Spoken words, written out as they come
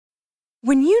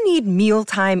When you need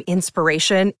mealtime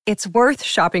inspiration, it's worth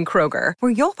shopping Kroger,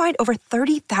 where you'll find over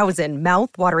 30,000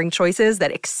 mouth-watering choices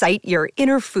that excite your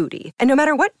inner foodie. And no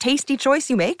matter what tasty choice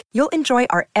you make, you'll enjoy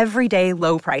our everyday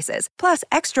low prices, plus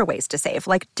extra ways to save,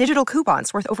 like digital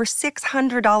coupons worth over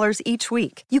 $600 each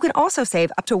week. You can also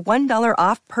save up to $1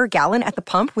 off per gallon at the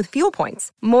pump with fuel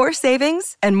points. More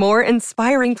savings and more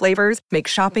inspiring flavors make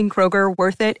shopping Kroger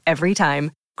worth it every time.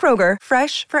 Kroger,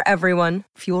 fresh for everyone.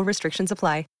 Fuel restrictions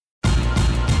apply.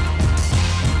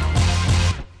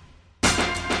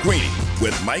 Greeny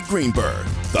with Mike Greenberg,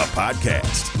 the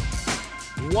podcast.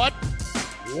 What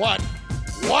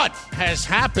has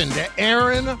happened to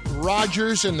Aaron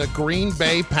Rodgers and the Green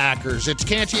Bay Packers? It's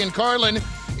Canty and Carlin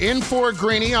in for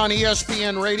Greeny on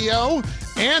ESPN Radio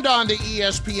and on the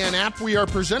ESPN app. We are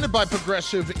presented by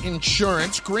Progressive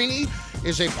Insurance. Greeny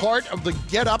is a part of the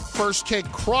Get Up First Take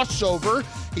crossover.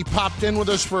 He popped in with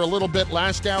us for a little bit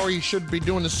last hour. He should be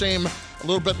doing the same a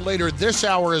little bit later this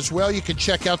hour as well. You can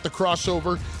check out the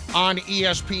crossover on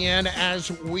ESPN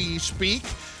as we speak.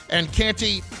 And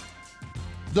Canty,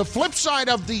 the flip side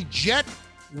of the Jet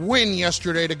win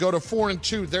yesterday to go to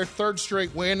 4-2, their third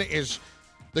straight win, is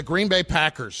the Green Bay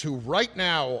Packers, who right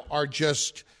now are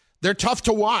they're tough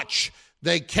to watch.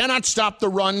 They cannot stop the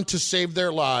run to save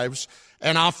their lives.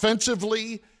 And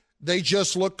offensively, they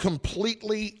just look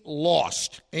completely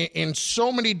lost in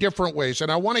so many different ways.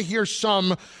 And I want to hear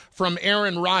some from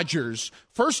Aaron Rodgers.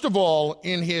 First of all,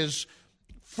 in his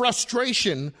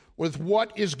frustration with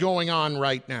what is going on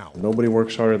right now. Nobody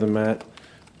works harder than Matt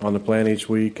on the plan each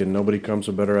week, and nobody comes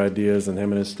with better ideas than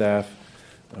him and his staff.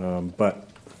 But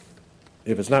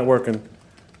if it's not working,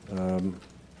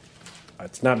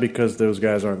 it's not because those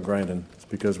guys aren't grinding. It's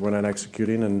because we're not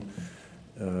executing.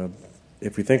 And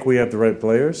if we think we have the right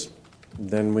players,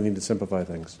 then we need to simplify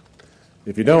things.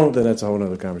 If you don't, then that's a whole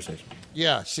other conversation.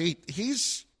 Yeah, see,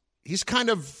 he's kind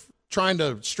of trying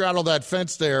to straddle that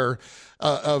fence there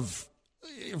of,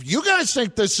 if you guys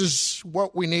think this is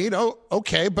what we need,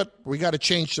 okay, but we got to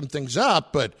change some things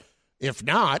up. But if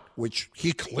not, which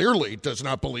he clearly does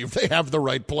not believe they have the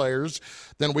right players,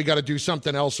 then we got to do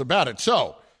something else about it.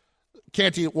 So,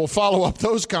 Canty, we'll follow up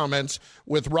those comments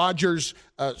with Rodgers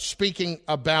speaking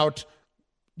about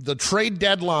the trade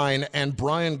deadline and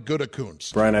Brian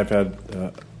Gutekunst. Brian, I've had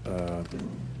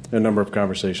a number of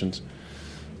conversations.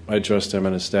 I trust him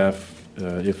and his staff.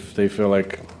 If they feel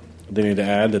like they need to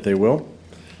add, that they will.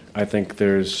 I think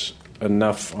there's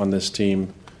enough on this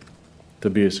team to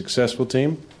be a successful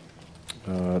team.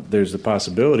 There's the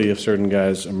possibility, if certain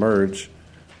guys emerge,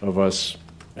 of us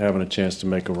having a chance to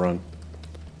make a run.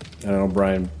 I know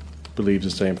Brian believes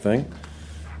the same thing.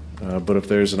 But if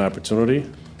there's an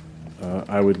opportunity,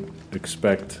 I would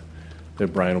expect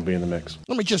that Brian will be in the mix.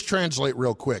 Let me just translate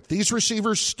real quick. These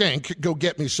receivers stink. Go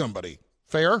get me somebody.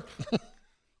 Fair?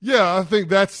 Yeah, I think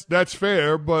that's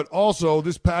fair, but also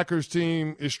this Packers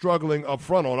team is struggling up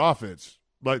front on offense.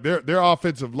 Like their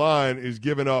offensive line is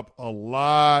giving up a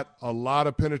lot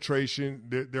of penetration.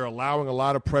 They're allowing a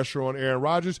lot of pressure on Aaron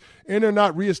Rodgers, and they're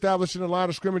not reestablishing a line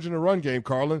of scrimmage in the run game,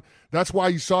 Carlin. That's why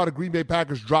you saw the Green Bay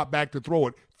Packers drop back to throw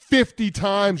it 50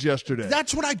 times yesterday.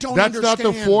 That's what I don't understand. That's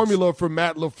not the formula for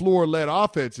Matt LaFleur-led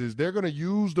offenses. They're going to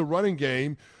use the running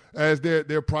game as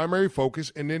their primary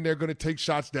focus, and then they're going to take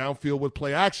shots downfield with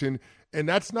play action, and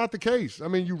that's not the case. I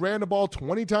mean, you ran the ball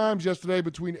 20 times yesterday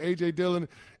between A.J. Dillon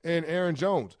and Aaron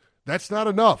Jones. That's not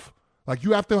enough. Like,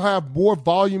 you have to have more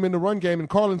volume in the run game, and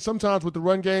Carlin, sometimes with the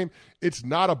run game, it's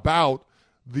not about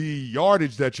the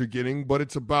yardage that you're getting, but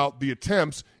it's about the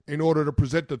attempts in order to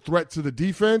present the threat to the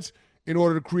defense, in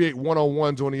order to create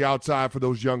one-on-ones on the outside for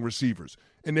those young receivers.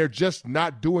 And they're just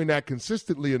not doing that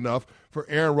consistently enough for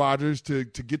Aaron Rodgers to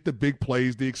get the big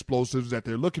plays, the explosives that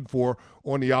they're looking for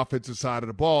on the offensive side of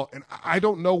the ball. And I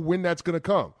don't know when that's going to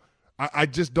come. I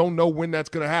just don't know when that's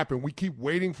going to happen. We keep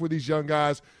waiting for these young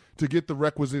guys to get the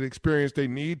requisite experience they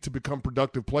need to become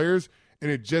productive players,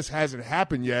 and it just hasn't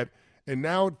happened yet. And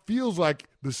now it feels like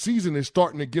the season is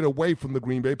starting to get away from the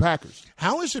Green Bay Packers.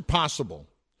 How is it possible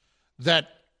that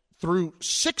through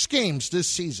 6 games this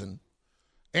season,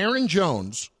 Aaron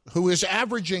Jones, who is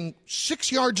averaging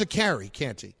 6 yards a carry,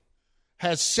 Canty,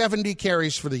 has 70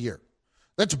 carries for the year?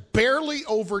 That's barely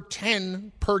over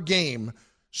 10 per game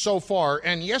so far,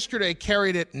 and yesterday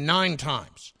carried it 9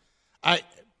 times.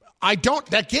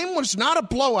 That game was not a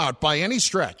blowout by any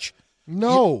stretch.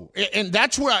 No. And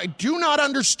that's what I do not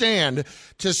understand,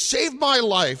 to save my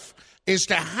life, as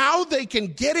to how they can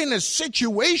get in a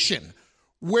situation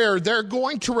where they're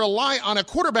going to rely on a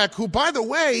quarterback who, by the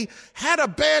way, had a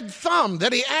bad thumb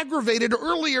that he aggravated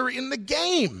earlier in the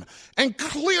game and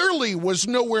clearly was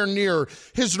nowhere near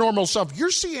his normal self. You're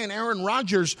seeing Aaron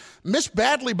Rodgers miss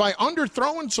badly by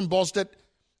underthrowing some balls that,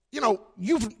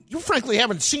 you frankly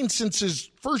haven't seen since his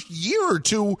first year or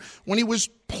two when he was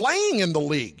playing in the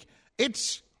league.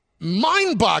 It's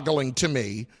mind-boggling to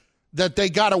me that they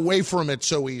got away from it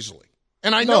so easily.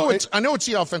 And I know it's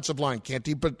the offensive line,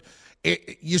 Canty, but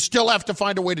you still have to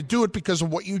find a way to do it because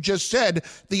of what you just said.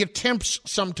 The attempts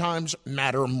sometimes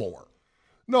matter more.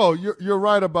 No, you're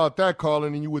right about that,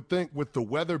 Colin, and you would think with the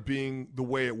weather being the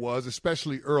way it was,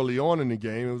 especially early on in the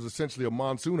game, it was essentially a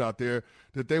monsoon out there,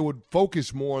 that they would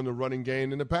focus more on the running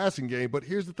game than the passing game. But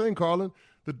here's the thing, Colin.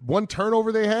 The one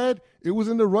turnover they had, it was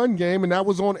in the run game, and that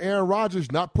was on Aaron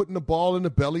Rodgers not putting the ball in the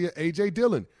belly of A.J.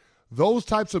 Dillon. Those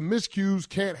types of miscues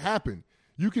can't happen.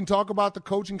 You can talk about the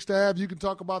coaching staff, you can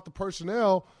talk about the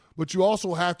personnel, but you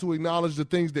also have to acknowledge the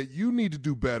things that you need to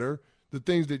do better, the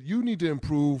things that you need to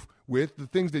improve with, the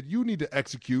things that you need to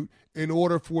execute in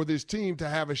order for this team to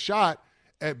have a shot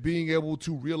at being able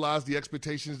to realize the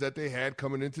expectations that they had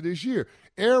coming into this year.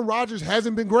 Aaron Rodgers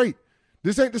hasn't been great.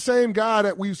 This ain't the same guy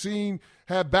that we've seen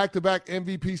have back-to-back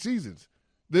MVP seasons.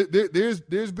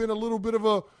 There's been a little bit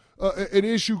of an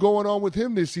issue going on with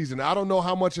him this season. I don't know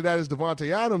how much of that is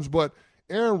Devontae Adams, but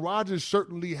Aaron Rodgers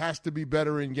certainly has to be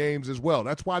better in games as well.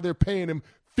 That's why they're paying him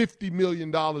 $50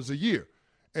 million a year.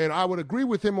 And I would agree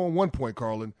with him on one point,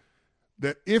 Carlin,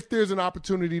 that if there's an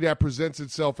opportunity that presents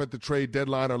itself at the trade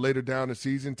deadline or later down the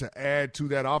season to add to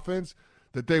that offense,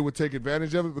 that they would take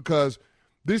advantage of it, because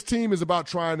this team is about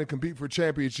trying to compete for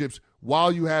championships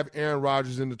while you have Aaron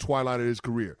Rodgers in the twilight of his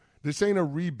career. This ain't a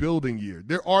rebuilding year.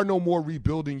 There are no more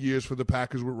rebuilding years for the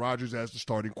Packers with Rodgers as the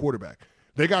starting quarterback.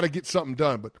 They got to get something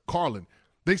done. But, Carlin,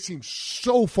 they seem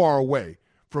so far away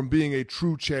from being a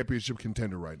true championship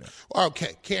contender right now.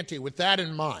 Okay, Canty, with that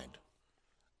in mind,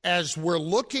 as we're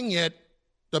looking at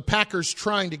the Packers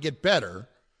trying to get better,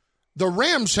 the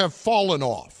Rams have fallen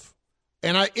off.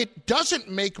 And it doesn't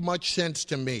make much sense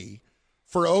to me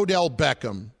for Odell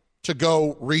Beckham to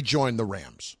go rejoin the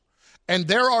Rams. And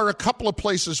there are a couple of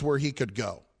places where he could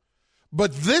go.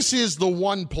 But this is the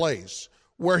one place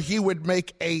where he would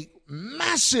make a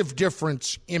massive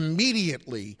difference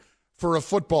immediately for a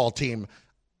football team.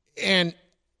 And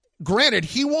granted,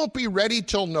 he won't be ready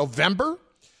till November,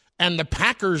 and the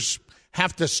Packers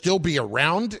have to still be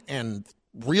around and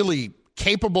really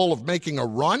capable of making a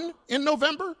run in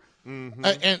November. Mm-hmm.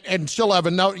 And still have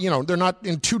enough, they're not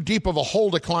in too deep of a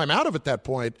hole to climb out of at that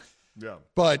point. Yeah.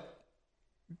 But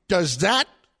does that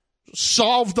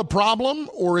solve the problem,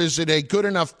 or is it a good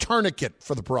enough tourniquet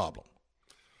for the problem?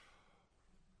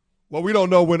 Well, we don't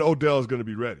know when Odell is going to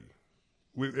be ready.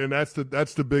 And that's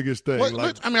the biggest thing.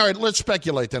 All right, let's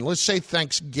speculate then. Let's say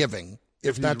Thanksgiving,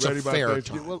 if that's a fair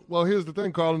time. Well, here's the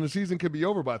thing, Carlin. The season could be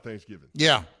over by Thanksgiving.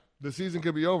 Yeah. The season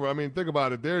could be over. I mean, think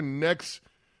about it. Their next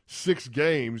 6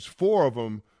 games, 4 of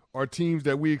them are teams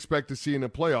that we expect to see in the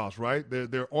playoffs, right?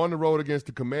 They're on the road against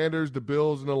the Commanders, the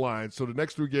Bills, and the Lions. So the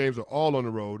next 3 games are all on the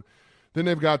road. Then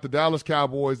they've got the Dallas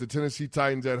Cowboys, the Tennessee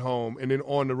Titans at home, and then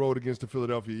on the road against the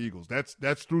Philadelphia Eagles.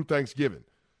 That's through Thanksgiving.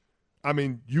 I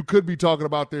mean, you could be talking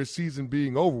about their season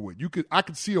being over with. I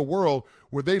could see a world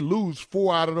where they lose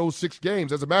 4 out of those 6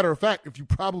 games. As a matter of fact, if you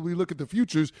probably look at the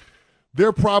futures,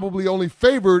 they're probably only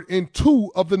favored in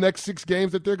 2 of the next 6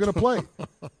 games that they're going to play.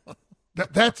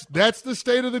 That's the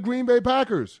state of the Green Bay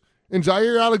Packers. And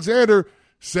Jair Alexander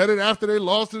said it after they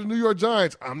lost to the New York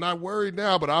Giants. I'm not worried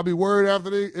now, but I'll be worried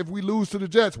if we lose to the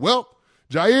Jets. Well,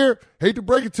 Jair, hate to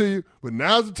break it to you, but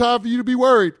now's the time for you to be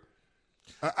worried.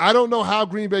 I don't know how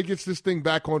Green Bay gets this thing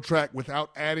back on track without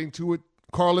adding to it,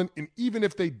 Carlin. And even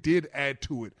if they did add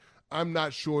to it, I'm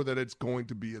not sure that it's going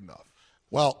to be enough.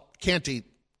 Well, Canty,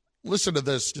 listen to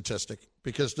this statistic,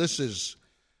 because this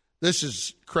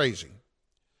is crazy.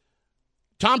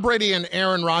 Tom Brady and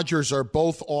Aaron Rodgers are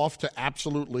both off to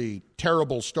absolutely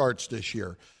terrible starts this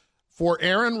year. For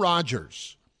Aaron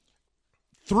Rodgers,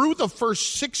 through the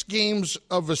first 6 games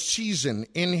of a season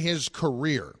in his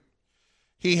career,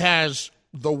 he has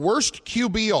the worst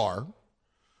QBR,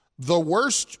 the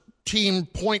worst team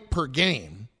point per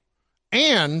game,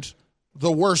 and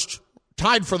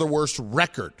tied for the worst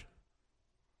record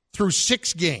through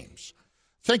 6 games.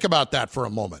 Think about that for a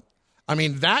moment. I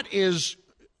mean, that is,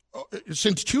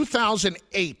 since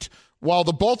 2008, while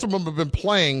the both of them have been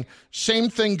playing, same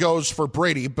thing goes for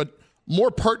Brady, but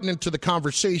more pertinent to the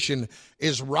conversation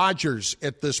is Rodgers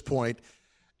at this point.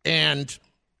 And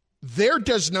there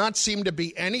does not seem to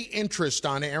be any interest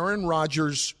on Aaron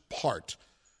Rodgers' part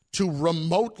to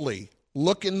remotely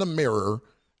look in the mirror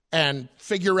and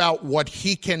figure out what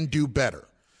he can do better.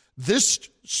 This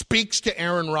speaks to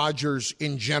Aaron Rodgers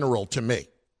in general to me.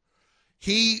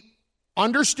 He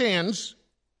understands,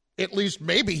 at least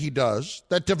maybe he does,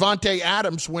 that Devontae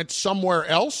Adams went somewhere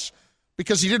else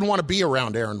because he didn't want to be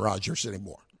around Aaron Rodgers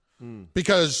anymore.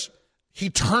 Because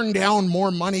he turned down more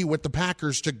money with the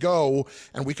Packers to go,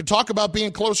 and we could talk about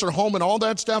being closer home and all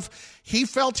that stuff. He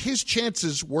felt his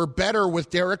chances were better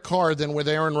with Derek Carr than with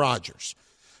Aaron Rodgers.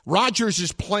 Rodgers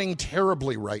is playing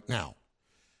terribly right now.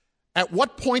 At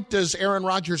what point does Aaron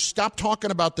Rodgers stop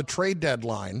talking about the trade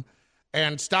deadline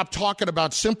and stop talking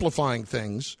about simplifying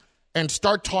things and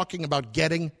start talking about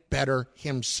getting better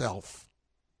himself?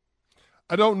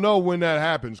 I don't know when that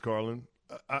happens, Carlin.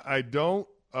 I don't.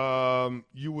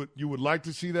 You would like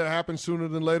to see that happen sooner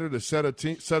than later to set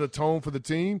a tone for the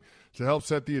team to help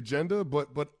set the agenda.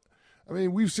 But I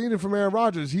mean, we've seen it from Aaron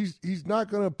Rodgers. He's not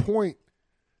going to point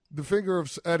the finger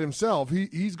at himself.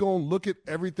 He's going to look at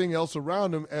everything else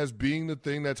around him as being the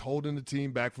thing that's holding the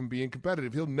team back from being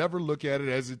competitive. He'll never look at it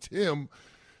as it's him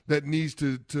that needs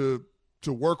to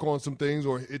work on some things,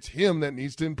 or it's him that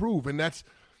needs to improve. And that's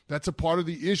a part of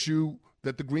the issue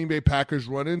that the Green Bay Packers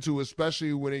run into,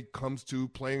 especially when it comes to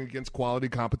playing against quality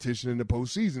competition in the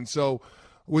postseason. So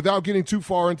without getting too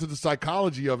far into the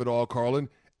psychology of it all, Carlin,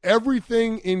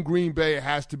 everything in Green Bay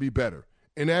has to be better.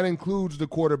 And that includes the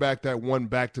quarterback that won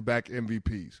back-to-back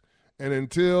MVPs. And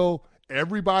until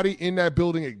everybody in that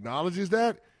building acknowledges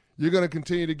that, you're going to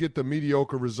continue to get the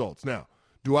mediocre results. Now,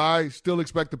 do I still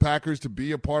expect the Packers to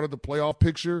be a part of the playoff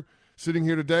picture sitting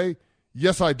here today?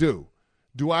 Yes, I do.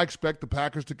 Do I expect the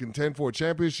Packers to contend for a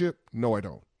championship? No, I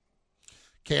don't.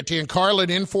 Canty and Carlin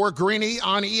in for Greeny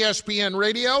on ESPN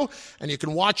Radio, and you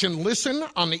can watch and listen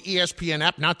on the ESPN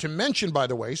app, not to mention, by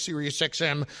the way,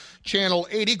 SiriusXM Channel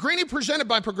 80. Greeny presented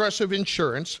by Progressive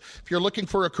Insurance. If you're looking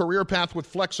for a career path with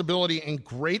flexibility and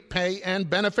great pay and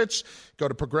benefits, go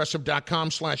to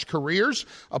progressive.com/careers.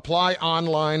 Apply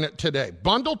online today.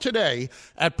 Bundle today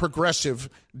at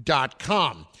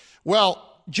progressive.com.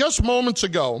 Well, just moments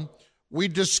ago, we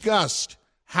discussed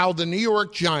how the New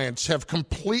York Giants have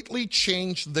completely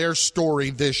changed their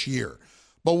story this year.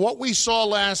 But what we saw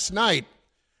last night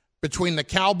between the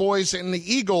Cowboys and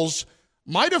the Eagles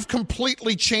might have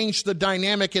completely changed the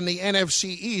dynamic in the NFC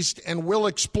East, and we'll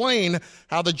explain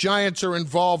how the Giants are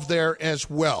involved there as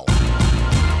well.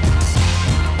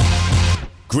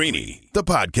 Greeny, the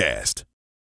podcast.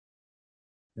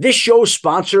 This show is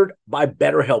sponsored by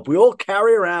BetterHelp. We all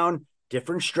carry around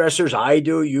different stressors. I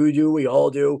do, you do, we all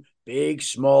do. Big,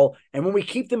 small, and when we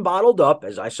keep them bottled up,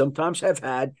 as I sometimes have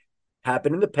had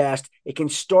happen in the past, it can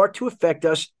start to affect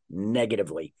us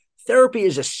negatively. Therapy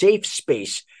is a safe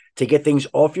space to get things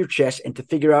off your chest and to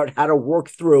figure out how to work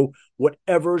through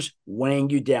whatever's weighing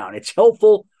you down. It's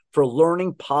helpful for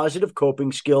learning positive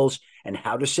coping skills and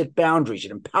how to set boundaries.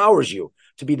 It empowers you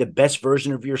to be the best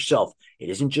version of yourself. It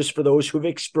isn't just for those who have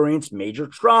experienced major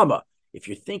trauma. If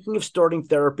you're thinking of starting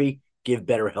therapy, give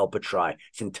BetterHelp a try.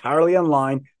 It's entirely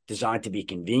online, designed to be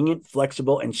convenient,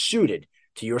 flexible, and suited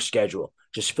to your schedule.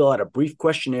 Just fill out a brief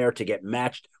questionnaire to get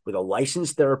matched with a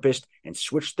licensed therapist and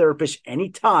switch therapists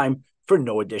anytime for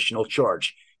no additional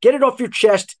charge. Get it off your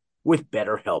chest with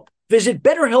BetterHelp. Visit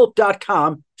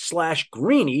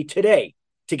BetterHelp.com/Greeny today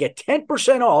to get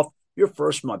 10% off your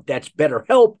first month. That's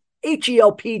BetterHelp,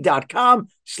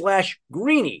 HELP.com/Greeny,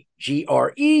 GREENY.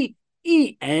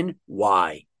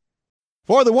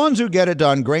 For the ones who get it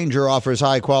done, Grainger offers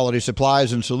high-quality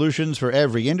supplies and solutions for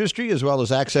every industry, as well as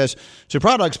access to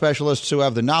product specialists who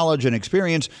have the knowledge and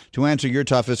experience to answer your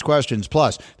toughest questions.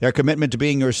 Plus, their commitment to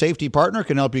being your safety partner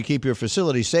can help you keep your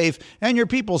facility safe and your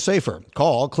people safer.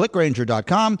 Call,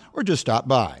 clickgrainger.com, or just stop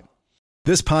by.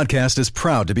 This podcast is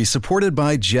proud to be supported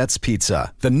by Jets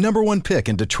Pizza, the #1 pick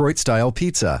in Detroit-style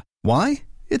pizza. Why?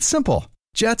 It's simple.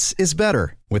 Jets is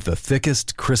better. With the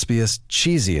thickest, crispiest,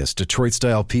 cheesiest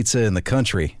Detroit-style pizza in the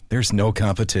country, there's no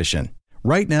competition.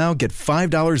 Right now, get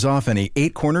 $5 off any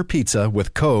 8-corner pizza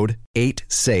with code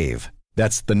 8SAVE.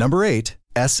 That's the number 8,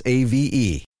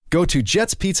 SAVE. Go to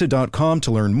jetspizza.com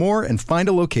to learn more and find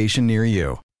a location near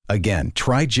you. Again,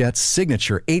 try Jet's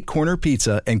signature 8-corner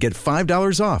pizza and get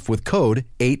 $5 off with code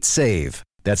 8SAVE.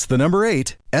 That's the number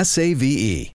 8,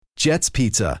 SAVE. Jet's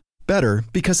Pizza. Better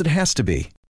because it has to be.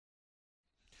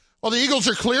 Well, the Eagles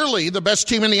are clearly the best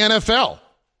team in the NFL.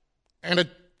 And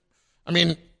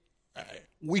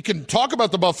we can talk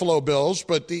about the Buffalo Bills,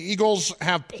 but the Eagles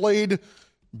have played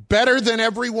better than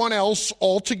everyone else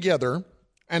altogether,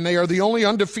 and they are the only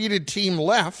undefeated team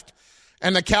left.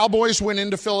 And the Cowboys went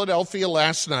into Philadelphia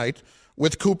last night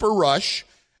with Cooper Rush,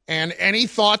 and any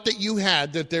thought that you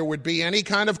had that there would be any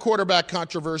kind of quarterback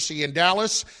controversy in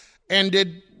Dallas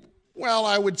ended Well,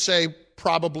 I would say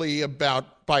probably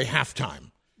about by halftime.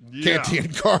 Yeah. Canty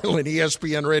and Carlin,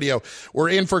 ESPN Radio. We're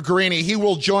in for Greeny. He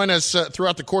will join us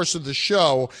throughout the course of the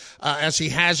show, as he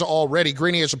has already.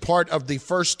 Greeny is a part of the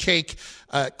First Take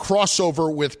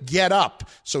crossover with Get Up.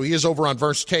 So he is over on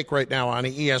First Take right now on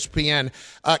ESPN.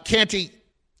 Canty,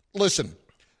 listen,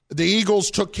 the Eagles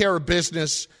took care of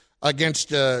business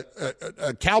against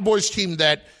a Cowboys team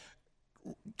that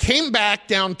came back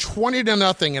down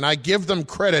 20-0, and I give them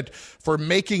credit for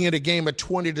making it a game of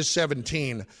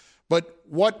 20-17. But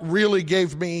what really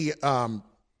gave me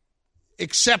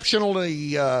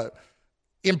exceptionally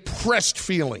impressed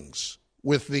feelings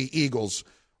with the Eagles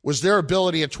was their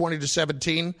ability at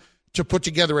 20-17 to put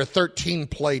together a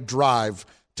 13-play drive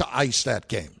to ice that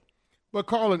game. But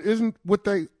Carlin, isn't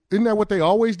that what they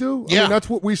always do? Yeah. I mean, that's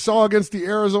what we saw against the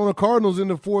Arizona Cardinals in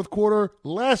the fourth quarter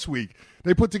last week.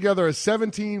 They put together a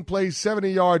 17-play,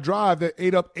 70-yard drive that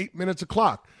ate up 8 minutes of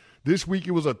clock. This week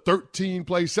it was a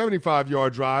 13-play,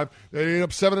 75-yard drive that ate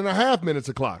up 7.5 minutes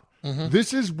of clock. Mm-hmm.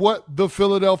 This is what the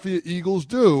Philadelphia Eagles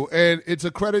do, and it's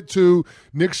a credit to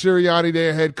Nick Sirianni,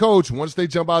 their head coach. Once they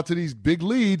jump out to these big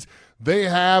leads, they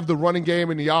have the running game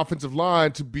and the offensive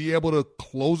line to be able to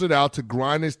close it out, to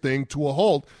grind this thing to a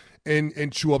halt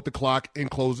and chew up the clock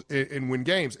and close and win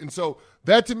games. And so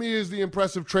that to me is the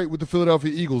impressive trait with the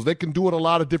Philadelphia Eagles. They can do it a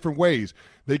lot of different ways.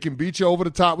 They can beat you over the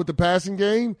top with the passing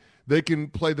game. They can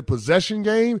play the possession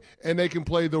game, and they can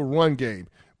play the run game.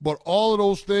 But all of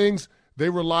those things,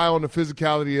 they rely on the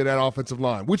physicality of that offensive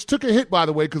line, which took a hit, by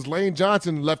the way, because Lane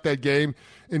Johnson left that game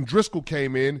and Driscoll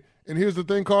came in. And here's the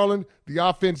thing, Carlin, the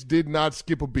offense did not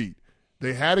skip a beat.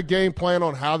 They had a game plan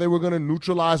on how they were going to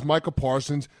neutralize Micah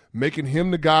Parsons, making him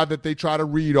the guy that they try to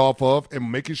read off of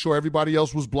and making sure everybody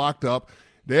else was blocked up.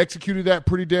 They executed that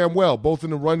pretty damn well, both in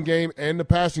the run game and the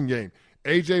passing game.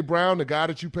 A.J. Brown, the guy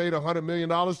that you paid $100 million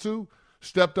to,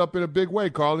 stepped up in a big way,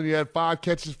 Carlin. He had 5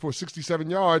 catches for 67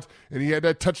 yards, and he had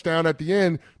that touchdown at the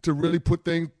end to really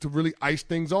really ice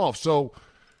things off. So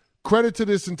credit to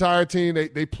this entire team.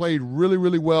 They played really,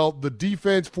 really well. The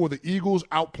defense for the Eagles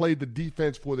outplayed the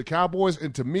defense for the Cowboys,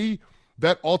 and to me,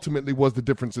 that ultimately was the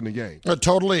difference in the game. I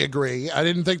totally agree. I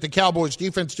didn't think the Cowboys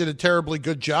defense did a terribly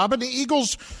good job, and the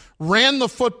Eagles ran the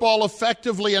football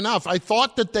effectively enough. I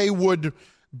thought that they would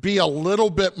be a little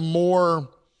bit more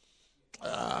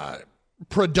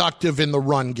productive in the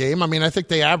run game. I mean, I think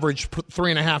they averaged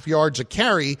 3.5 yards a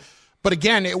carry. But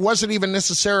again, it wasn't even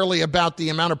necessarily about the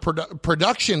amount of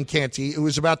production, Canty. It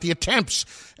was about the attempts.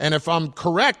 And if I'm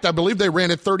correct, I believe they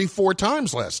ran it 34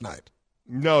 times last night.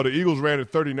 No, the Eagles ran it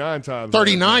 39 times.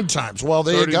 39 times. Well,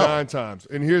 there you go. 39 times.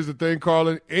 And here's the thing,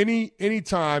 Carlin. Any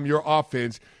time your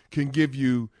offense can give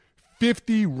you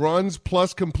 50 runs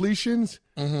plus completions,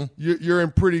 you're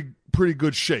in pretty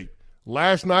good shape.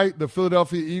 Last night, the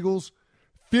Philadelphia Eagles,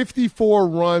 54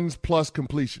 runs plus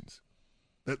completions.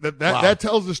 That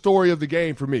tells the story of the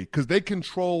game for me, because they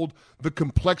controlled the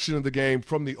complexion of the game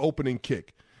from the opening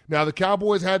kick. Now, the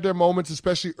Cowboys had their moments,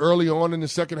 especially early on in the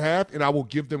second half, and I will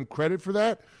give them credit for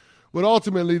that. But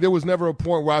ultimately, there was never a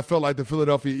point where I felt like the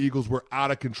Philadelphia Eagles were out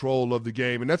of control of the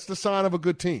game, and that's the sign of a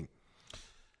good team.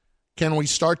 Can we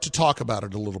start to talk about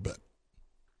it a little bit?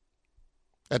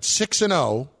 At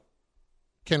 6-0,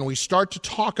 can we start to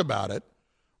talk about it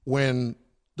when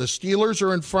the Steelers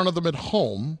are in front of them at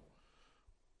home,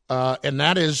 and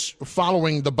that is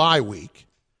following the bye week,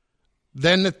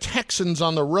 then the Texans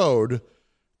on the road,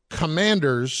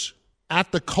 Commanders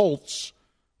at the Colts,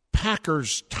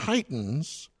 Packers,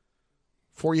 Titans,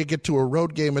 before you get to a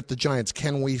road game at the Giants?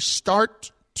 Can we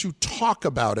start to talk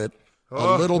about it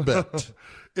a little bit?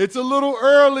 It's a little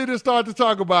early to start to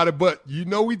talk about it, but you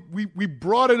know we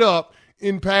brought it up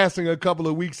in passing a couple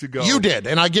of weeks ago. You did,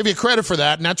 and I give you credit for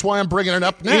that, and that's why I'm bringing it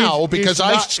up now, because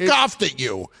I scoffed at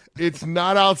you. It's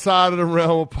not outside of the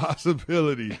realm of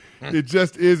possibility. It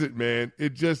just isn't, man.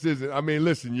 It just isn't. I mean,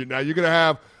 listen, you're going to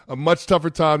have a much tougher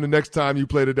time the next time you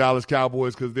play the Dallas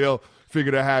Cowboys, because they'll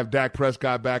figure to have Dak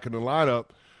Prescott back in the lineup.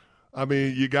 I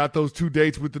mean, you got those 2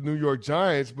 dates with the New York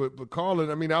Giants, but Carlin,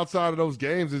 I mean, outside of those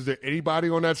games, is there anybody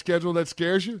on that schedule that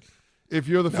scares you if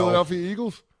you're the Philadelphia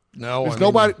Eagles? No.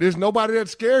 There's nobody that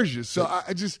scares you. So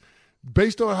I just,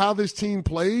 based on how this team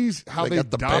plays, how they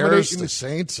got the dominate Bears, the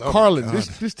Saints. Oh, Carlin,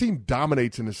 this team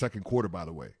dominates in the second quarter, by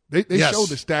the way. They showed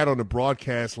the stat on the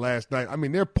broadcast last night. I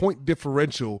mean, their point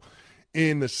differential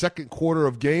in the second quarter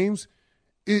of games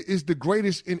is the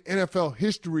greatest in NFL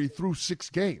history through 6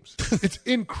 games. It's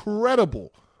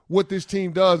incredible what this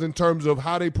team does in terms of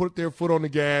how they put their foot on the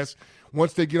gas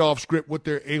once they get off script, what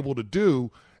they're able to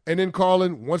do. And then,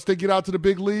 Carlin, once they get out to the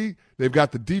big league, they've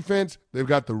got the defense, they've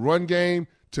got the run game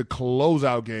to close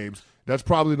out games. That's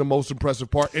probably the most impressive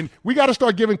part. And we got to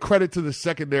start giving credit to the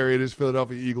secondary of this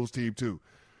Philadelphia Eagles team, too.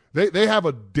 They have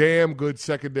a damn good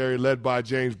secondary led by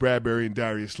James Bradbury and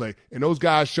Darius Slay. And those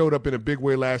guys showed up in a big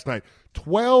way last night.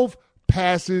 12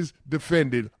 passes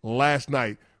defended last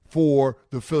night for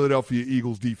the Philadelphia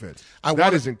Eagles defense.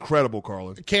 That is incredible,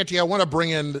 Carlin. Canty, I want to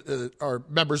bring in our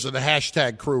members of the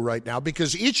hashtag crew right now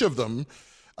because each of them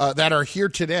that are here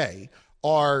today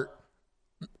are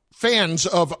fans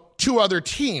of two other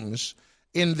teams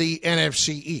in the NFC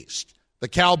East. The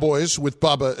Cowboys with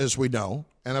Bubba, as we know,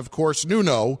 and, of course,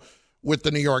 Nuno with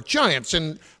the New York Giants.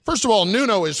 And, first of all,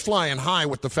 Nuno is flying high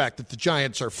with the fact that the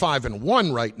Giants are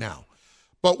 5-1 right now.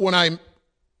 But when I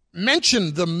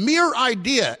mentioned the mere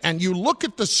idea, and you look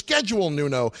at the schedule,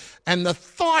 Nuno, and the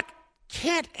thought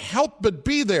can't help but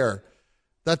be there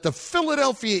that the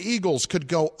Philadelphia Eagles could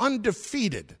go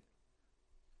undefeated.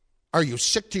 Are you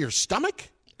sick to your stomach?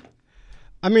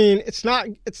 I mean, it's not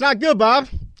good, Bob.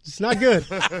 It's not good.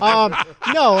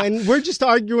 No, and we're just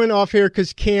arguing off here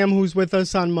because Cam, who's with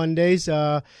us on Mondays,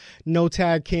 no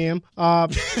tag Cam,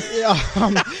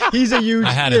 he's a huge.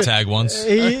 I had a tag once.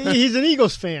 He's an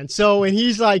Eagles fan, so and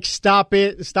he's like, stop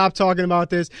talking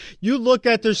about this. You look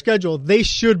at their schedule; they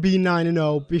should be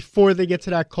 9-0 before they get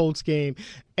to that Colts game.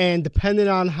 And depending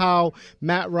on how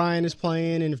Matt Ryan is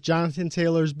playing and if Jonathan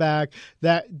Taylor's back,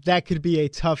 that could be a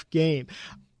tough game.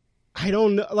 I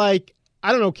don't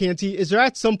know, Canty. Is there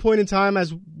at some point in time,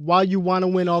 as while you want to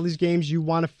win all these games, you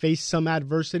want to face some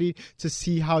adversity to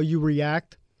see how you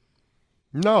react?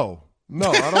 No,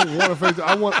 I don't want to face it.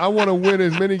 I want to win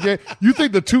as many games. You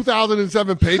think the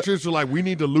 2007 Patriots are like, we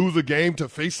need to lose a game to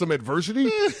face some adversity?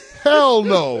 Hell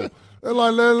no. They're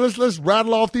like, let's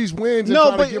rattle off these wins and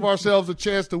try to give ourselves a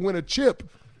chance to win a chip.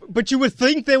 But you would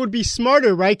think they would be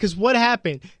smarter, right? Because what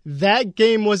happened? That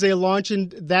game was a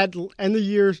launching, that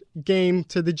end-of-year game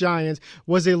to the Giants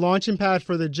was a launching pad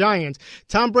for the Giants.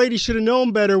 Tom Brady should have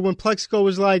known better when Plexico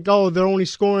was like, oh, they're only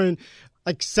scoring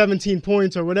like 17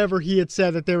 points or whatever he had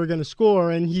said that they were going to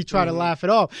score, and he tried to laugh it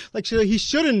off. Like, he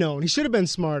should have known. He should have been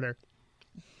smarter.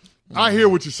 I hear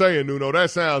what you're saying, Nuno.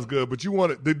 That sounds good, but you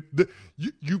want it.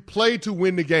 You play to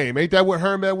win the game. Ain't that what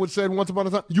Herm Edwards said once upon a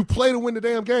time? You play to win the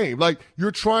damn game. Like,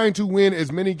 you're trying to win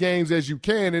as many games as you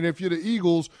can, and if you're the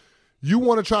Eagles, you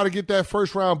want to try to get that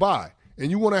first-round bye,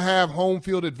 and you want to have home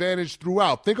field advantage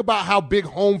throughout. Think about how big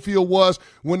home field was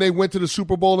when they went to the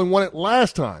Super Bowl and won it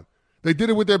last time. They did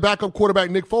it with their backup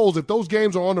quarterback, Nick Foles. If those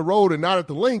games are on the road and not at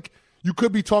the Link, you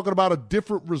could be talking about a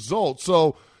different result.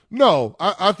 So, no,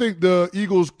 I think the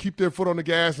Eagles keep their foot on the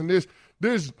gas, and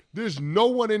there's no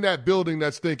one in that building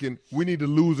that's thinking we need to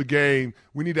lose a game,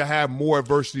 we need to have more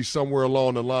adversity somewhere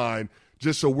along the line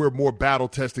just so we're more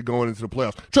battle-tested going into the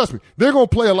playoffs. Trust me, they're going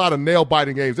to play a lot of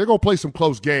nail-biting games. They're going to play some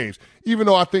close games. Even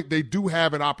though I think they do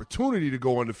have an opportunity to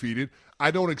go undefeated,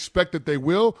 I don't expect that they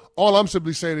will. All I'm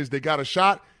simply saying is they got a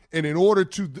shot, and in order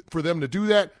for them to do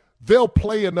that, they'll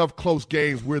play enough close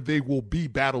games where they will be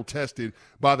battle-tested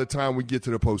by the time we get to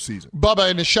the postseason.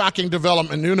 Bubba, in a shocking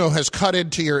development, Nuno has cut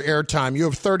into your airtime. You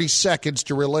have 30 seconds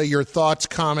to relay your thoughts,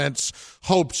 comments,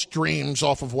 hopes, dreams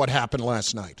off of what happened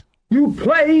last night. You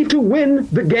play to win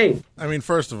the game. I mean,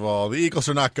 first of all, the Eagles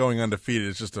are not going undefeated.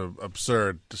 It's just an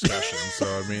absurd discussion. So,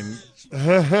 I mean,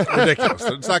 it's ridiculous.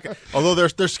 It's not, although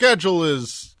their schedule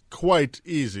is quite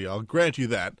easy, I'll grant you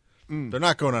that. They're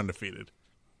not going undefeated.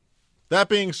 That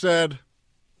being said,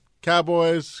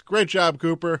 Cowboys, great job,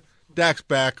 Cooper. Dak's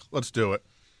back. Let's do it.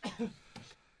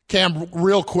 Cam,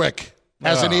 real quick,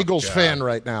 as an Eagles fan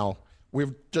right now, we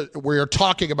are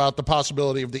talking about the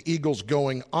possibility of the Eagles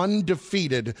going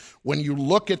undefeated when you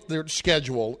look at their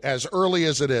schedule as early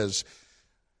as it is.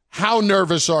 How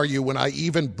nervous are you when I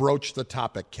even broach the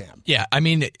topic, Cam? Yeah, I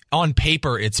mean, on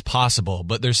paper it's possible,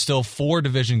 but there's still 4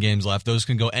 division games left. Those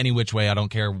can go any which way. I don't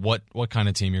care what kind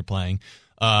of team you're playing.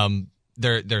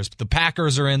 There's the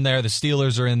Packers are in there, the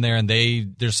Steelers are in there, and they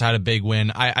just had a big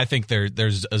win. I think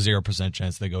there's a 0%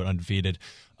 chance they go undefeated.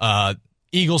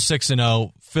 Eagles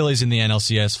 6-0, Phillies in the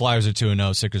NLCS, Flyers are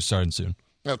 2-0, Sixers starting soon.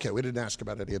 Okay, we didn't ask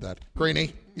about any of that.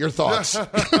 Greeny, your thoughts?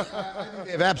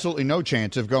 They have absolutely no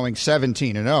chance of going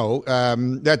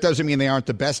 17-0. That doesn't mean they aren't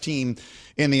the best team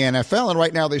in the NFL, and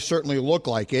right now they certainly look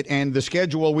like it. And the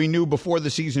schedule we knew before the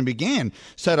season began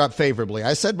set up favorably.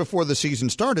 I said before the season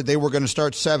started they were going to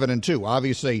start 7-2.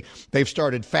 Obviously, they've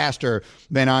started faster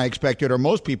than I expected or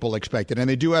most people expected, and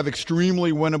they do have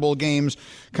extremely winnable games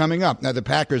coming up. Now, the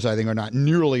Packers, I think, are not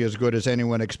nearly as good as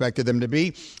anyone expected them to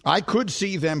be. I could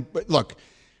see them, but look,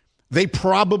 they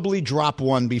probably drop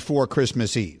one before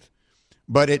Christmas Eve.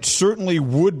 But it certainly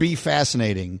would be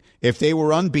fascinating if they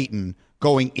were unbeaten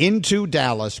going into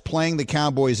Dallas, playing the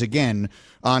Cowboys again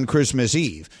on Christmas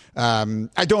Eve.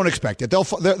 I don't expect it.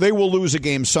 They will lose a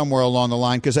game somewhere along the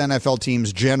line because NFL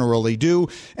teams generally do,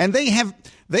 and they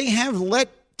have let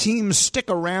teams stick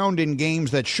around in games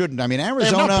that shouldn't. I mean,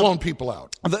 Arizona... They have not blown people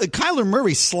out. Kyler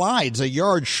Murray slides a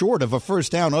yard short of a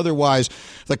first down. Otherwise,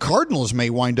 the Cardinals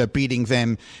may wind up beating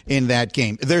them in that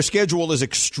game. Their schedule is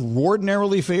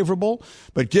extraordinarily favorable,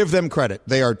 but give them credit.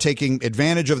 They are taking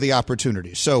advantage of the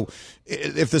opportunity. So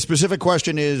if the specific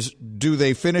question is, do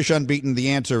they finish unbeaten?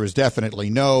 The answer is definitely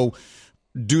no.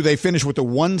 Do they finish with the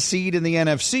 1 seed in the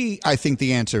NFC? I think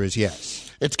the answer is yes.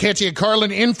 It's Canty and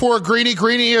Carlin in for Greeny.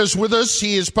 Greeny is with us.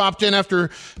 He has popped in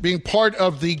after being part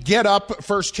of the Get Up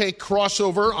First Take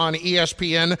crossover on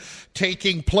ESPN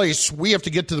taking place. We have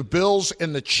to get to the Bills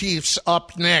and the Chiefs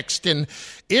up next. And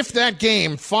if that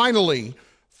game finally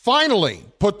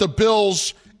put the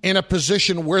Bills in a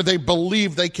position where they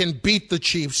believe they can beat the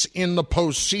Chiefs in the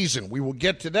postseason, we will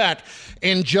get to that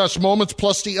in just moments,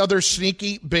 plus the other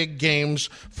sneaky big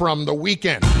games from the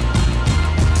weekend.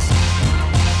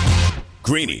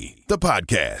 Greeny, the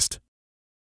podcast.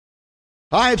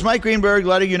 Hi, it's Mike Greenberg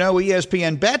letting you know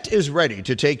ESPN Bet is ready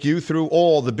to take you through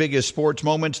all the biggest sports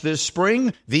moments this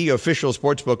spring. The official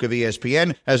sportsbook of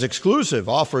ESPN has exclusive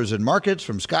offers and markets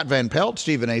from Scott Van Pelt,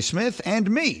 Stephen A. Smith,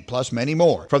 and me, plus many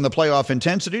more. From the playoff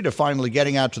intensity to finally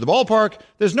getting out to the ballpark,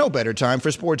 there's no better time for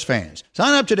sports fans.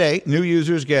 Sign up today. New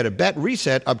users get a bet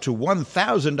reset up to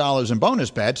 $1,000 in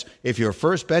bonus bets if your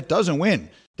first bet doesn't win.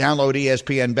 Download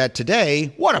ESPN Bet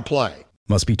today. What a play.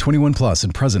 Must be 21 plus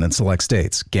and present in select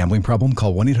states. Gambling problem?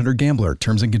 Call 1-800-GAMBLER.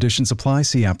 Terms and conditions apply.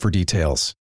 See app for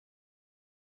details.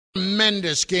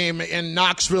 Tremendous game in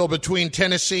Knoxville between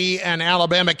Tennessee and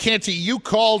Alabama. Canty, you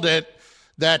called it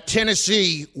that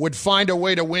Tennessee would find a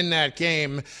way to win that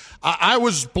game. I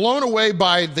was blown away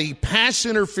by the pass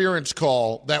interference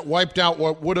call that wiped out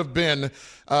what would have been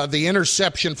the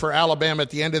interception for Alabama at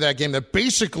the end of that game that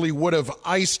basically would have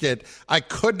iced it. I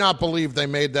could not believe they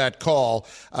made that call.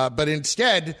 But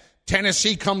instead,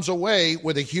 Tennessee comes away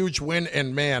with a huge win,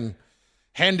 and man,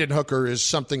 Hendon Hooker is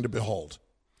something to behold.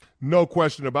 No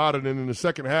question about it. And in the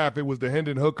second half, it was the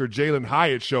Hendon Hooker, Jalen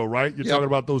Hyatt show, right? You're talking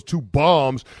about those two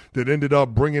bombs that ended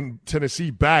up bringing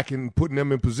Tennessee back and putting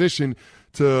them in position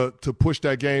to push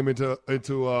that game into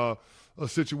a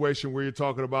situation where you're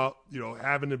talking about,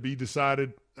 having to be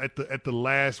decided at the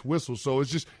last whistle. So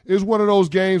it's one of those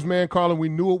games, man, Carlin. We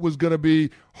knew it was going to be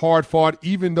hard fought,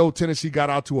 even though Tennessee got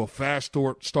out to a fast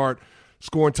start,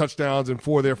 scoring touchdowns in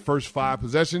 4 of their first 5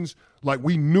 possessions. Like,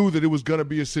 we knew that it was going to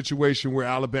be a situation where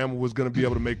Alabama was going to be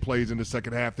able to make plays in the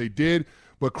second half. They did,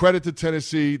 but credit to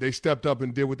Tennessee. They stepped up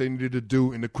and did what they needed to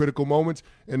do in the critical moments,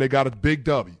 and they got a big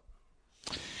W.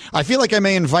 I feel like I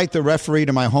may invite the referee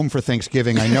to my home for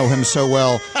Thanksgiving. I know him so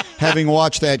well, having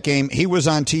watched that game. He was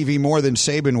on TV more than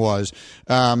Saban was.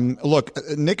 Look,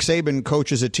 Nick Saban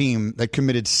coaches a team that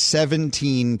committed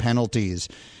 17 penalties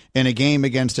in a game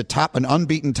against an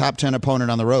unbeaten top 10 opponent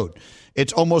on the road.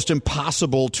 It's almost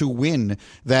impossible to win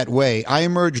that way. I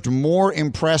emerged more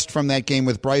impressed from that game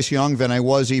with Bryce Young than I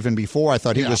was even before. I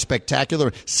thought he was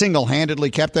spectacular,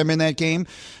 single-handedly kept them in that game.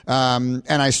 And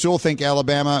I still think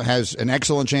Alabama has an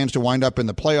excellent chance to wind up in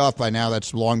the playoff. By now,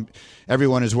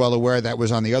 everyone is well aware that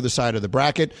was on the other side of the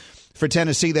bracket. For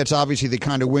Tennessee, that's obviously the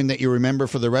kind of win that you remember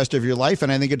for the rest of your life, and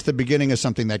I think it's the beginning of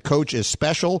something. That coach is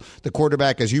special. The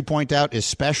quarterback, as you point out, is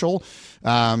special.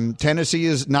 Tennessee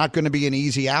is not going to be an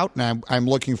easy out, and I'm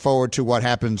looking forward to what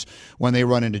happens when they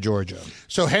run into Georgia.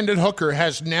 So Hendon Hooker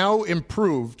has now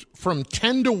improved from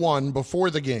 10-1 before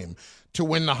the game to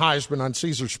win the Heisman on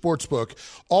Caesar Sportsbook,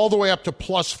 all the way up to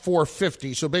plus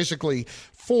 450, so basically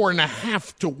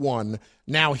 4.5-1.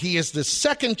 Now he is the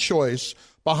second choice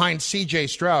behind C.J.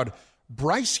 Stroud.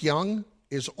 Bryce Young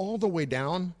is all the way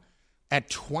down at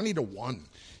 20-1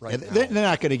 right now. They're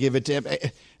not going to give it to him.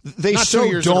 They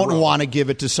so don't want to give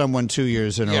it to someone 2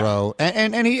 years in a row.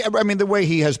 And he, I mean, the way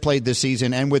he has played this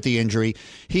season and with the injury,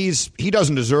 he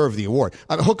doesn't deserve the award.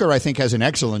 Hooker, I think, has an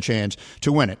excellent chance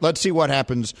to win it. Let's see what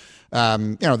happens.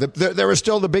 There are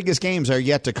still the biggest games are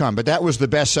yet to come, but that was the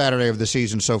best Saturday of the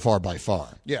season so far by far.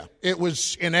 Yeah, it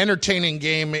was an entertaining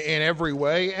game in every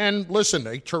way. And listen,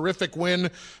 a terrific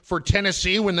win for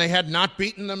Tennessee when they had not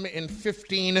beaten them in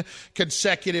 15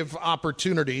 consecutive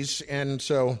opportunities. And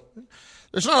so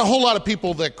there's not a whole lot of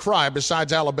people that cry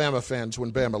besides Alabama fans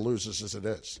when Bama loses as it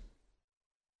is.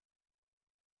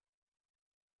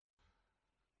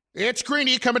 It's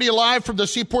Greeny coming to you live from the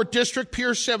Seaport District,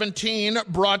 Pier 17,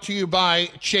 brought to you by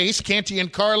Chase, Canty,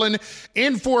 and Carlin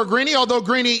in for Greeny. Although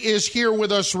Greeny is here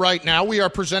with us right now, we are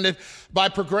presented by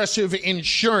Progressive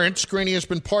Insurance. Greeny has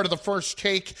been part of the First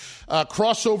Take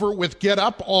crossover with Get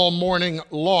Up all morning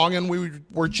long, and we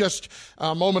were just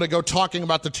a moment ago talking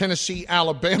about the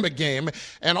Tennessee-Alabama game,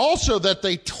 and also that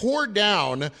they tore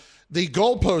down the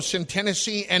goalposts in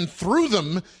Tennessee and threw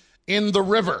them in the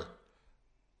river.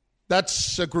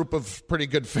 That's a group of pretty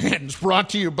good fans. Brought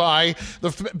to you by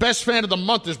the best fan of the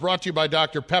month is brought to you by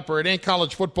Dr. Pepper. It ain't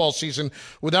college football season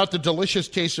without the delicious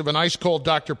taste of an ice-cold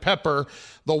Dr. Pepper,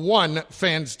 the one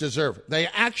fans deserve. They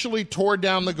actually tore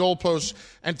down the goalposts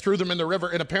and threw them in the river,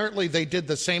 and apparently they did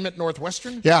the same at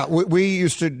Northwestern? Yeah, we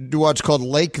used to do what's called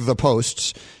Lake the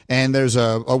Posts, and there's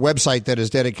a website that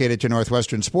is dedicated to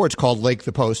Northwestern sports called Lake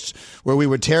the Posts, where we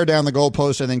would tear down the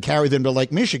goalposts and then carry them to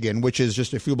Lake Michigan, which is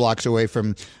just a few blocks away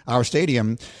from our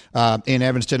stadium in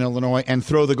Evanston, Illinois, and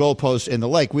throw the goalposts in the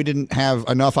lake. We didn't have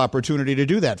enough opportunity to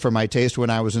do that for my taste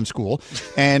when I was in school,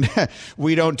 and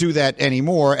we don't do that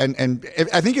anymore. And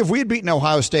I think if we had beaten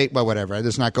Ohio State, well, whatever,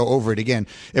 let's not go over it again.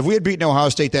 If we had beaten Ohio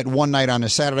State that one night on a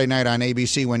Saturday night on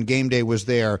ABC when game day was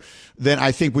there, then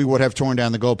I think we would have torn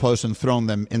down the goalposts and thrown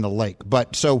them in the lake.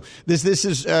 But so this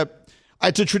is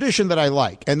it's a tradition that I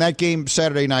like, and that game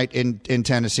Saturday night in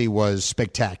Tennessee was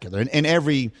spectacular in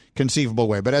every conceivable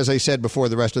way. But as I said before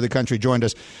the rest of the country joined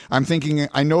us, I'm thinking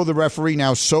I know the referee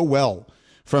now so well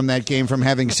from that game, from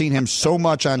having seen him so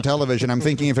much on television. I'm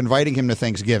thinking of inviting him to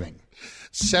Thanksgiving.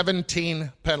 17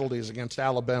 penalties against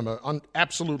Alabama.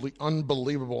 Absolutely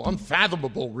unbelievable,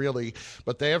 unfathomable, really.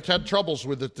 But they have had troubles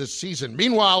with it this season.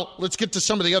 Meanwhile, let's get to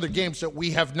some of the other games that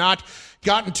we have not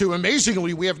gotten to.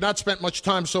 Amazingly, we have not spent much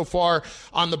time so far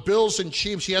on the Bills and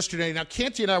Chiefs yesterday. Now,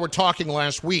 Canty and I were talking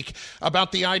last week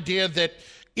about the idea that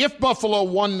if Buffalo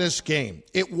won this game,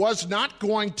 it was not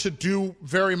going to do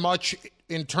very much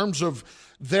in terms of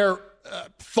their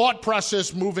thought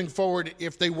process moving forward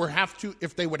if they would have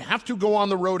to go on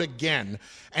the road again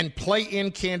and play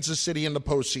in Kansas City in the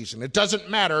postseason. It doesn't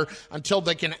matter until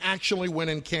they can actually win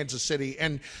in Kansas City.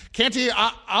 And Canty,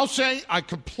 I'll say I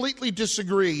completely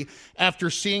disagree after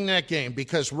seeing that game,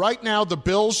 because right now the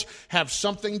Bills have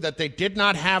something that they did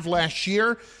not have last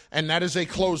year, and that is a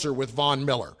closer with Von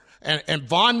Miller. And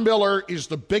Von Miller is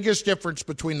the biggest difference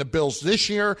between the Bills this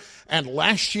year and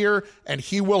last year, and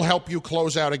he will help you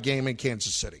close out a game in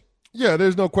Kansas City. Yeah,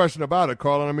 there's no question about it,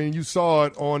 Carlin. I mean, you saw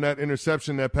it on that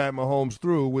interception that Pat Mahomes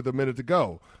threw with a minute to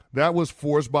go. That was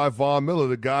forced by Von Miller.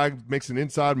 The guy makes an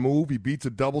inside move. He beats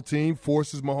a double team,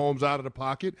 forces Mahomes out of the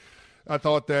pocket. I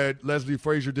thought that Leslie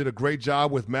Frazier did a great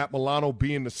job with Matt Milano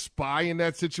being the spy in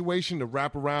that situation to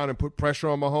wrap around and put pressure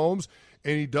on Mahomes.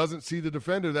 And he doesn't see the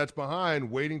defender that's behind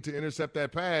waiting to intercept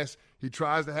that pass. He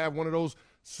tries to have one of those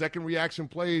second reaction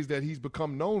plays that he's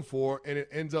become known for, and it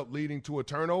ends up leading to a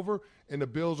turnover, and the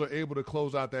Bills are able to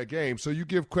close out that game. So you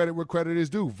give credit where credit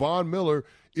is due. Von Miller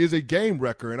is a game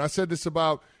wrecker, and I said this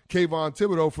about Kayvon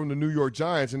Thibodeau from the New York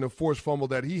Giants and the forced fumble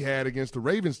that he had against the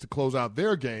Ravens to close out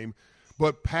their game.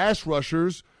 But pass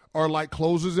rushers are like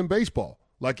closers in baseball.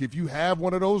 Like if you have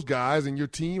one of those guys and your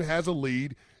team has a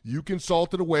lead, you can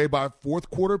salt it away by fourth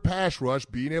quarter pass rush,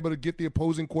 being able to get the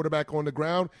opposing quarterback on the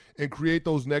ground and create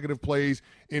those negative plays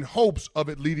in hopes of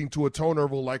it leading to a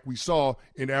turnover like we saw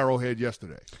in Arrowhead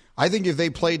yesterday. I think if they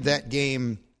played that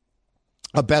game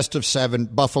a best of 7,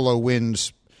 Buffalo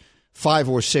wins 5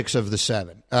 or 6 of the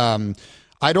 7.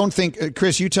 I don't think,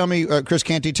 Chris, you tell me, Chris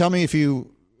Canty, tell me if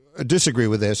you disagree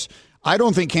with this. I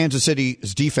don't think Kansas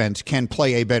City's defense can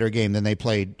play a better game than they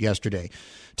played yesterday.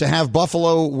 To have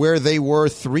Buffalo where they were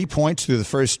 3 points through the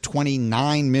first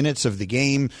 29 minutes of the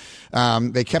game,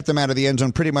 they kept them out of the end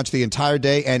zone pretty much the entire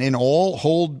day, and in all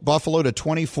hold Buffalo to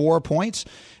 24 points.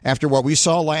 After what we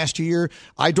saw last year,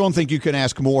 I don't think you can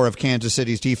ask more of Kansas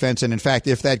City's defense. And in fact,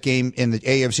 if that game in the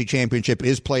AFC Championship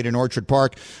is played in Orchard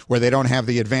Park, where they don't have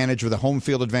the advantage or the home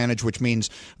field advantage, which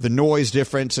means the noise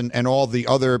difference and all the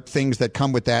other things that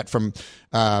come with that from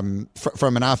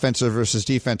an offensive versus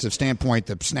defensive standpoint,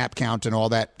 the snap count and all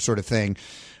that sort of thing,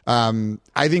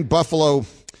 I think Buffalo...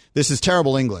 This is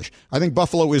terrible English. I think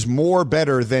Buffalo is more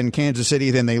better than Kansas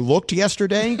City than they looked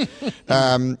yesterday.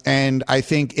 And I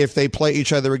think if they play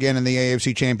each other again in the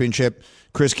AFC Championship,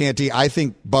 Chris Canty, I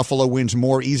think Buffalo wins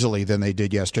more easily than they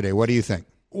did yesterday. What do you think?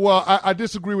 Well, I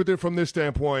disagree with it from this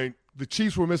standpoint. The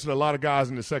Chiefs were missing a lot of guys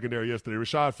in the secondary yesterday.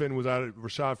 Rashad Fenton was out.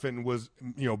 Rashad Fenton was,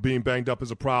 being banged up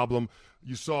as a problem.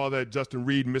 You saw that Justin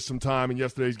Reed missed some time in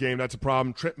yesterday's game. That's a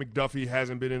problem. Trent McDuffie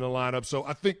hasn't been in the lineup. So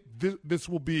I think this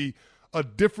will be a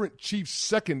different Chiefs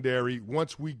secondary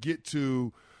once we get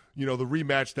to the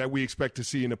rematch that we expect to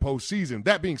see in the postseason.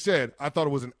 That being said, I thought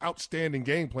it was an outstanding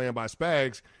game plan by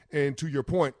Spags. And to your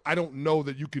point, I don't know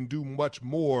that you can do much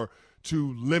more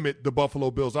to limit the Buffalo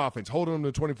Bills offense. Holding them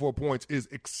to 24 points is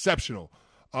exceptional.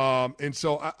 And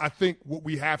so I think what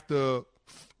we have to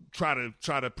try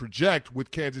to project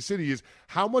with Kansas City is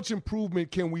how much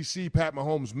improvement can we see Pat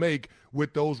Mahomes make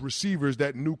with those receivers,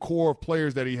 that new core of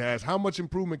players that he has? How much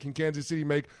improvement can Kansas City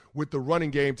make with the running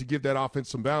game to give that offense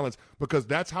some balance? Because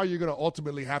that's how you're going to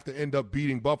ultimately have to end up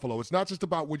beating Buffalo. It's not just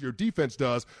about what your defense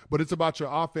does, but it's about your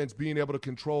offense being able to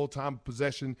control time of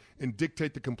possession and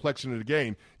dictate the complexion of the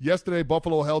game. Yesterday,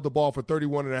 Buffalo held the ball for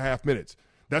 31 and a half minutes.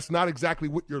 That's not exactly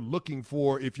what you're looking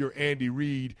for if you're Andy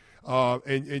Reid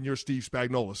and you're Steve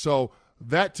Spagnuolo. So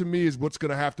that, to me, is what's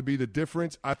going to have to be the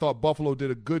difference. I thought Buffalo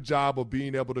did a good job of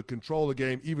being able to control the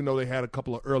game, even though they had a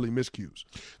couple of early miscues.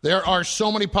 There are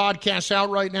so many podcasts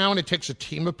out right now, and it takes a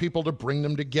team of people to bring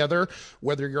them together.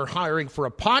 Whether you're hiring for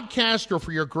a podcast or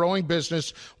for your growing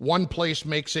business, one place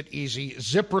makes it easy,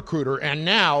 ZipRecruiter. And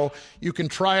now you can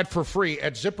try it for free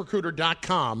at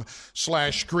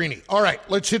ZipRecruiter.com/Greeny. All right,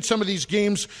 let's hit some of these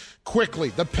games quickly.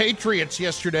 The Patriots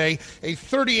yesterday, a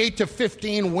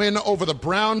 38-15 win over the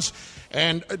Browns.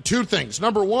 And two things.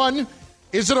 Number one,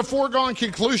 is it a foregone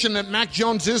conclusion that Mac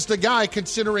Jones is the guy,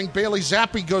 considering Bailey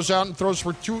Zappi goes out and throws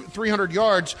for 300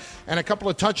 yards and a couple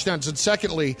of touchdowns? And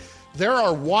secondly, there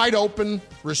are wide open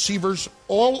receivers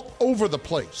all over the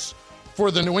place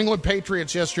for the New England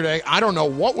Patriots yesterday. I don't know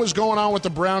what was going on with the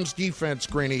Browns defense,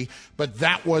 Greeny, but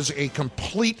that was a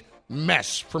complete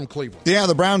mess from Cleveland. Yeah,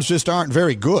 the Browns just aren't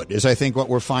very good, is I think what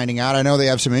we're finding out. I know they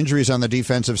have some injuries on the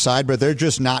defensive side, but they're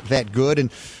just not that good, and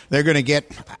they're going to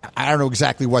get, I don't know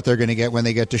exactly what they're going to get when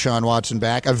they get Deshaun Watson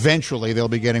back. Eventually, they'll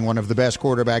be getting one of the best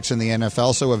quarterbacks in the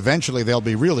NFL, so eventually they'll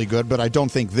be really good, but I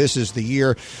don't think this is the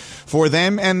year for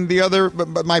them. And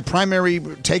my primary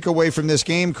takeaway from this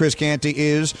game, Chris Canty,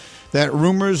 is that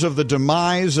rumors of the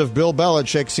demise of Bill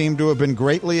Belichick seem to have been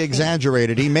greatly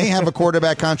exaggerated. He may have a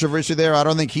quarterback controversy there. I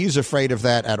don't think he's afraid of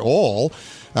that at all.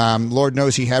 Lord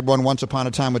knows he had one once upon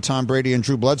a time with Tom Brady and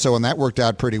Drew Bledsoe, and that worked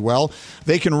out pretty well.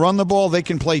 They can run the ball. They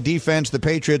can play defense. The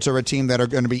Patriots are a team that are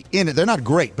going to be in it. They're not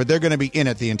great, but they're going to be in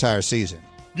it the entire season.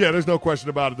 Yeah, there's no question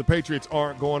about it. The Patriots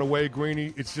aren't going away,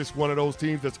 Greeny. It's just one of those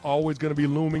teams that's always going to be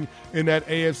looming in that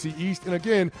AFC East. And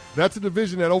again, that's a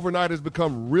division that overnight has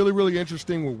become really, really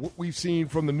interesting with what we've seen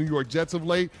from the New York Jets of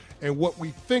late and what we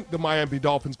think the Miami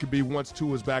Dolphins could be once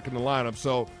Tua is back in the lineup.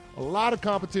 So a lot of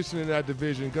competition in that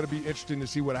division. Going to be interesting to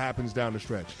see what happens down the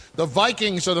stretch. The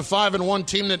Vikings are the 5-1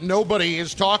 team that nobody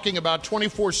is talking about,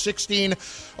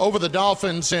 24-16 over the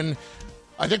Dolphins. And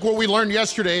I think what we learned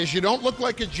yesterday is you don't look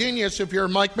like a genius if you're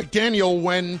Mike McDaniel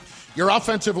when your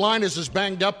offensive line is as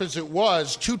banged up as it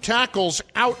was. 2 tackles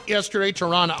out yesterday.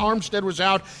 Teron Armstead was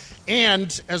out.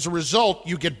 And as a result,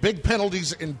 you get big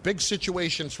penalties in big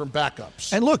situations from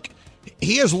backups. And look,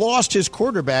 he has lost his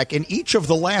quarterback in each of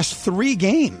the last 3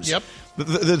 games. Yep.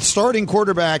 The starting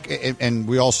quarterback, and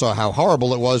we all saw how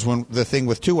horrible it was when the thing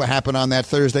with Tua happened on that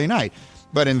Thursday night.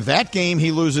 But in that game,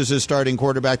 he loses his starting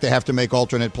quarterback. They have to make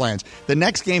alternate plans. The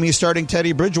next game, he's starting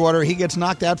Teddy Bridgewater. He gets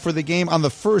knocked out for the game on the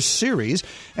first series.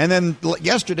 And then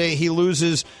yesterday, he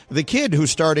loses the kid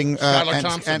who's starting,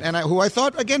 and who I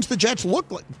thought against the Jets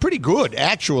looked pretty good,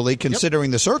 actually,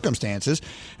 considering the circumstances.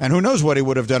 And who knows what he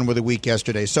would have done with a week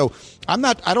yesterday. So I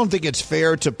don't think it's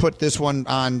fair to put this one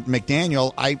on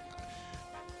McDaniel.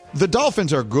 The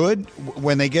Dolphins are good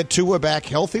when they get Tua back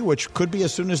healthy, which could be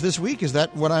as soon as this week. Is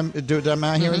that what am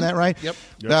I hearing that right?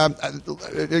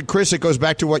 Yep. Chris, it goes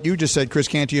back to what you just said, Chris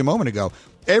Canty, a moment ago.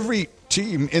 Every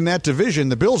team in that division,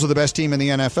 the Bills are the best team in the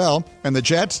NFL, and the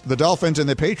Jets, the Dolphins, and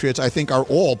the Patriots, I think, are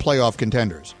all playoff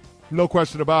contenders. No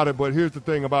question about it, but here's the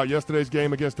thing about yesterday's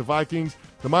game against the Vikings.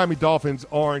 The Miami Dolphins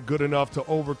aren't good enough to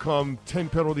overcome 10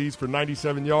 penalties for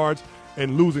 97 yards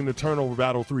and losing the turnover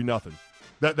battle 3-0.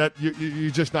 That you're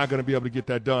just not going to be able to get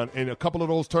that done. And a couple of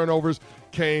those turnovers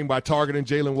came by targeting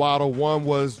Jalen Waddle. One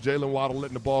was Jalen Waddle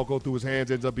letting the ball go through his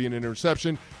hands, ends up being an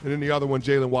interception. And then the other one,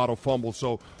 Jalen Waddle fumbled.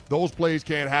 So those plays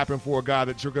can't happen for a guy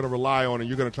that you're going to rely on and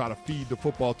you're going to try to feed the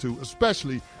football to,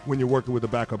 especially when you're working with a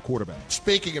backup quarterback.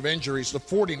 Speaking of injuries, the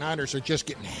 49ers are just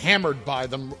getting hammered by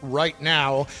them right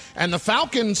now. And the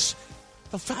Falcons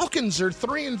are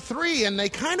 3-3, and they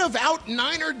kind of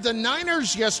out-Ninered the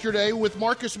Niners yesterday with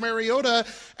Marcus Mariota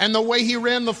and the way he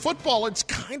ran the football. It's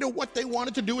kind of what they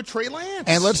wanted to do with Trey Lance.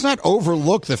 And let's not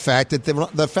overlook the fact that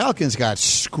the Falcons got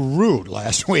screwed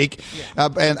last week. Yeah.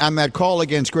 And on that call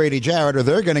against Grady Jarrett, or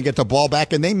they're going to get the ball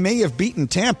back, and they may have beaten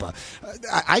Tampa.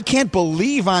 I can't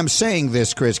believe I'm saying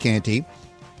this, Chris Canty,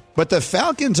 but the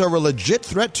Falcons are a legit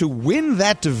threat to win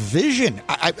that division.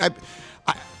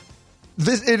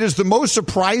 It is the most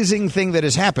surprising thing that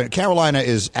has happened. Carolina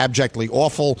is abjectly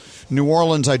awful. New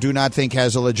Orleans, I do not think,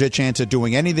 has a legit chance at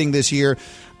doing anything this year.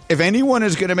 If anyone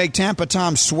is going to make Tampa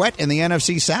Tom sweat in the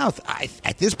NFC South,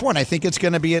 at this point, I think it's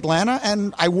going to be Atlanta,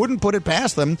 and I wouldn't put it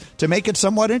past them to make it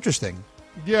somewhat interesting.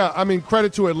 Yeah, I mean,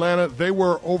 credit to Atlanta. They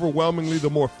were overwhelmingly the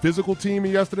more physical team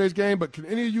in yesterday's game, but can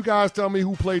any of you guys tell me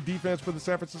who played defense for the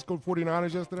San Francisco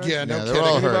 49ers yesterday? Yeah, no they're kidding.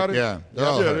 all Anybody? hurt. They're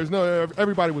all hurt. There's no.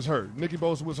 Everybody was hurt. Nicky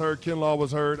Bosa was hurt. Kinlaw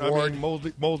was hurt. Ward. I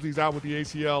mean, Mosley's out with the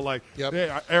ACL. Like, Yep.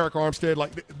 Eric Armstead.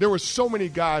 Like, there were so many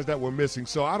guys that were missing.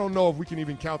 So I don't know if we can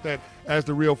even count that as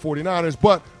the real 49ers,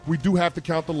 but we do have to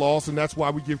count the loss, and that's why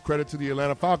we give credit to the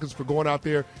Atlanta Falcons for going out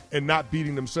there and not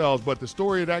beating themselves. But the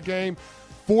story of that game,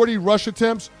 40 rush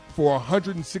attempts for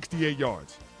 168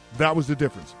 yards. That was the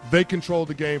difference. They controlled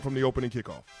the game from the opening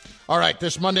kickoff. All right,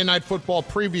 this Monday Night Football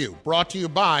preview brought to you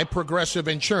by Progressive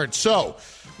Insurance. So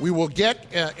we will get,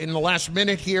 in the last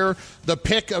minute here, the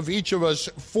pick of each of us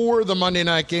for the Monday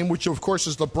night game, which, of course,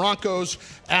 is the Broncos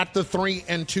at the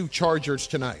 3-2 Chargers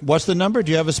tonight. What's the number?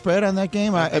 Do you have a spread on that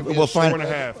game? We'll find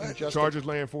 4.5. Chargers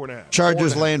laying 4.5.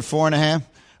 Chargers laying 4.5.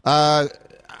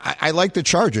 I like the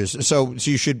Chargers, so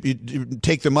you should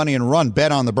take the money and run.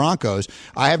 Bet on the Broncos.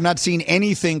 I have not seen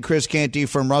anything, Chris Canty,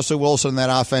 from Russell Wilson in that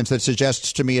offense that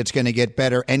suggests to me it's going to get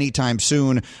better anytime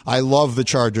soon. I love the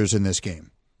Chargers in this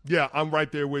game. Yeah, I'm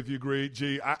right there with you,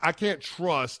 G. I can't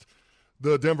trust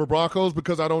the Denver Broncos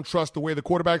because I don't trust the way the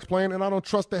quarterback's playing, and I don't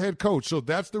trust the head coach. So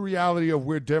that's the reality of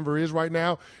where Denver is right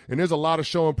now, and there's a lot of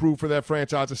show and prove for that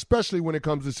franchise, especially when it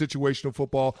comes to situational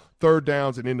football, third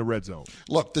downs, and in the red zone.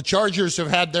 Look, the Chargers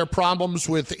have had their problems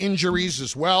with injuries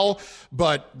as well,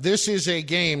 but this is a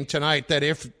game tonight that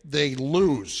if they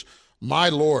lose, my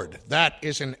Lord, that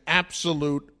is an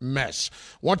absolute mess.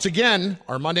 Once again,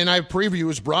 our Monday Night Preview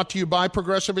is brought to you by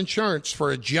Progressive Insurance. For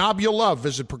a job you'll love,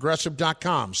 visit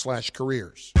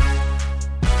progressive.com/careers.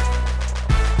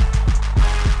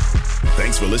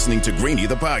 Thanks for listening to Greeny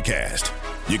the podcast.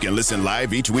 You can listen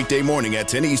live each weekday morning at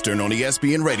 10 Eastern on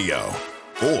ESPN Radio.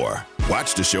 Or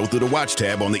watch the show through the Watch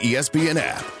tab on the ESPN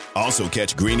app. Also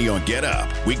catch Greeny on Get Up,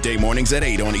 weekday mornings at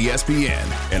 8 on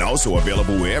ESPN. And also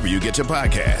available wherever you get your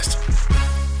podcast.